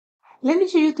Let me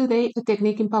show you today a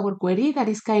technique in Power Query that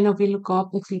is kind of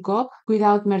VLOOKUP, XLOOKUP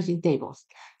without merging tables.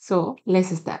 So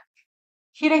let's start.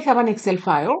 Here I have an Excel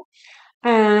file,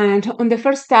 and on the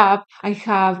first tab, I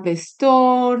have the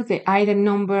store, the item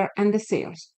number, and the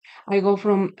sales. I go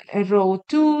from row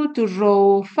 2 to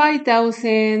row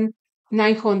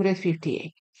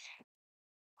 5,958.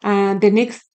 And the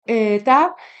next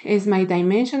tab is my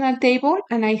dimensional table,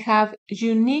 and I have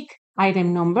unique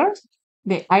item numbers,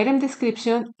 the item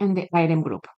description, and the item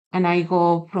group. And I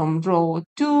go from row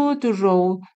 2 to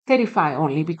row 35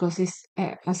 only because it's,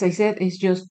 as I said, it's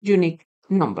just unique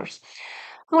numbers.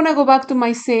 I'm going to go back to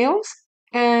my sales.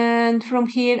 And from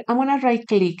here, I'm going to right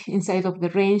click inside of the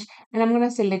range and I'm going to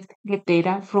select get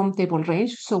data from table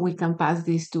range so we can pass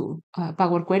this to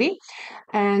Power Query.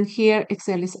 And here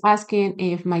Excel is asking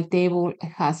if my table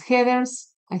has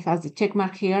headers. I have the check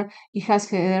mark here. It has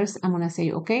headers. I'm going to say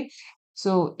OK.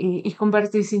 So it converts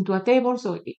this into a table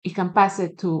so it can pass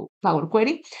it to Power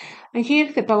Query. And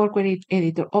here the Power Query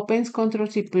editor opens,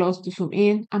 Ctrl+C+ to zoom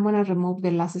in. I'm going to remove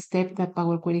the last step that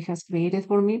Power Query has created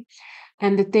for me.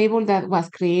 And the table that was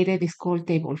created is called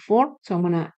table 4. So I'm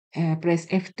going to press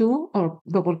F2 or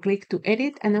double click to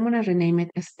edit, and I'm going to rename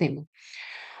it as table.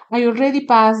 I already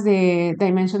passed the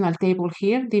dimensional table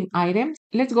here, dim items.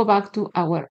 Let's go back to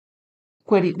our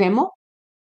query demo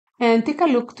and take a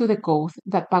look to the code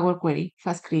that Power Query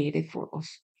has created for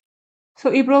us. So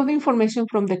it brought the information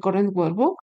from the current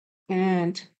workbook,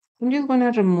 and I'm just going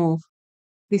to remove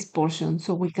this portion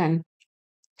so we can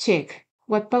check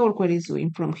what Power Query is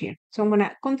doing from here. So I'm going to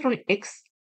Control X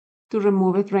to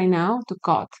remove it right now to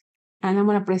cut, and I'm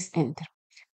going to press Enter.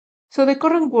 So the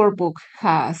current workbook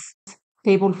has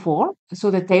table 4,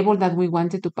 so the table that we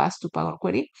wanted to pass to Power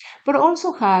Query, but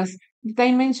also has the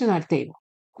dimensional table,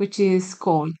 which is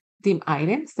called dim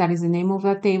items. That is the name of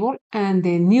that table, and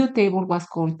the new table was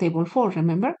called table 4,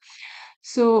 remember?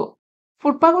 So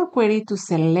for Power Query to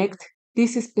select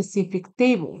this specific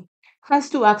table, has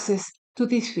to access to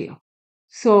this field.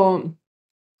 So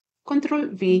Control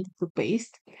V to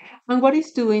paste, and what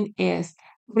it's doing is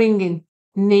bringing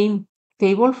name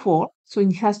table 4, so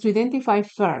it has to identify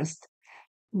first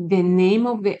the name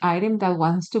of the item that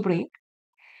wants to bring.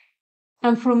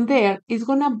 And from there, it's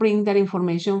going to bring that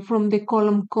information from the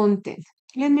column content.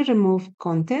 Let me remove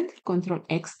content, Control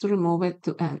X to remove it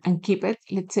and keep it,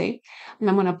 let's say, and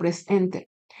I'm going to press Enter.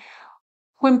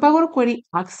 When Power Query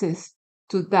access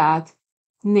to that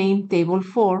name table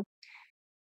 4,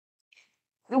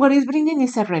 what it's bringing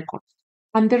is a record,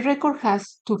 and the record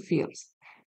has two fields,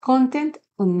 content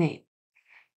and name.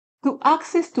 To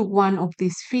access to one of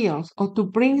these fields or to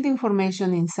bring the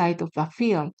information inside of a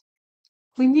field,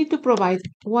 we need to provide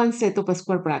one set of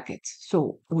square brackets.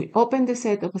 So we open the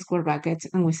set of square brackets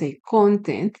and we say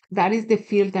content. That is the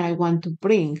field that I want to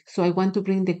bring. So I want to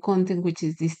bring the content, which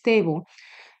is this table.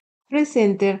 Press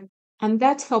Enter, and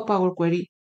that's how Power Query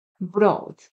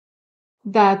brought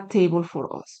that table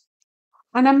for us.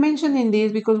 And I'm mentioning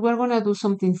this because we're going to do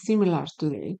something similar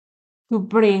today to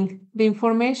bring the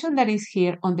information that is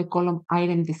here on the column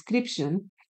item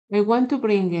description. I want to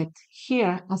bring it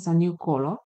here as a new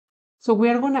column. So we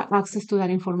are going to access to that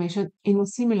information in a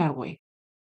similar way.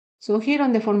 So here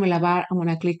on the formula bar, I'm going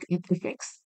to click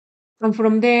Effects. And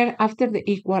from there, after the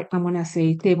equal, I'm going to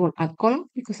say table add column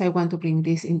because I want to bring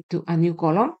this into a new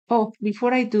column. Oh,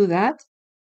 before I do that,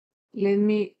 let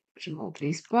me remove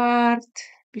this part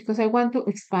because I want to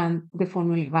expand the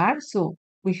formula bar so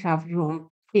we have room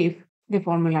if the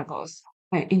formula goes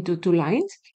into two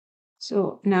lines.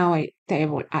 So now I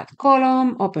table add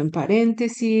column, open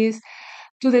parentheses,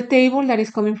 to the table that is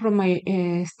coming from my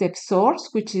step source,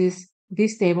 which is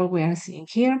this table we are seeing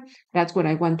here. That's where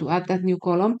I want to add that new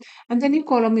column. And the new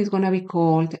column is going to be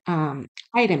called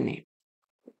item name.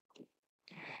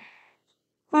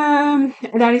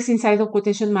 That is inside of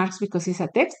quotation marks because it's a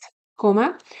text,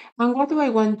 comma. And what do I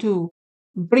want to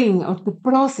bring or to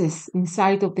process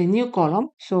inside of the new column?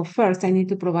 So first I need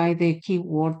to provide the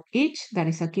keyword each, that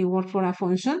is a keyword for a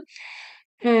function.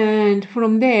 And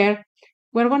from there,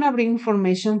 we're going to bring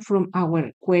information from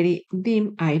our query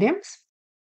dim items.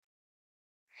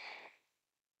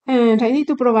 And I need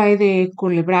to provide the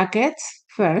curly brackets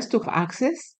first to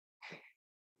access.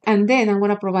 And then I'm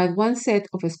going to provide one set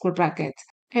of square brackets.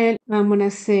 And I'm going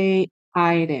to say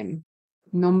item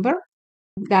number.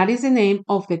 That is the name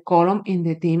of the column in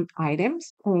the dim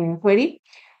items query.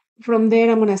 From there,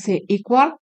 I'm going to say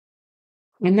equal.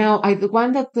 And now I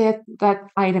want that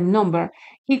item number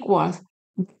equals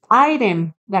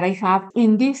item that I have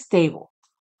in this table.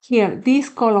 Here, this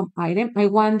column item, I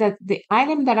want that the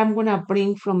item that I'm going to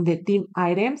bring from the dim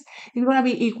items is going to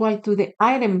be equal to the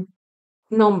item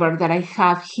number that I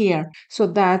have here. So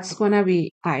that's going to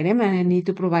be item, and I need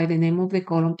to provide the name of the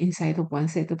column inside of one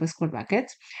set of square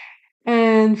brackets.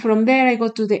 And from there, I go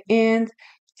to the end,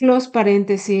 close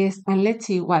parentheses, and let's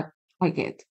see what I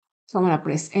get. So I'm going to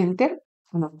press enter,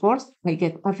 and of course, I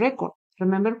get a record.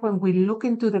 Remember when we look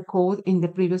into the code in the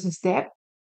previous step,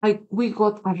 we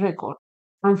got a record.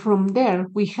 And from there,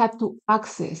 we had to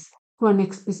access to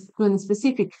a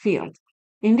specific field.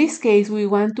 In this case, we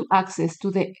want to access to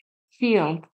the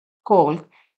field called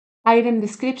item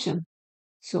description.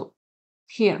 So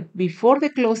here, before the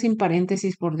closing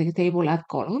parenthesis for the table add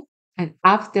column, and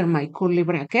after my curly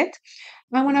bracket,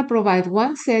 I'm going to provide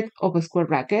one set of square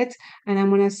brackets, and I'm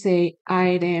going to say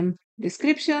item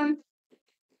description.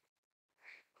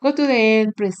 Go to the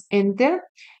end, press enter,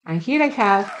 and here I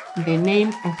have the name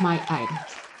of my item.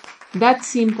 That's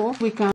simple. We can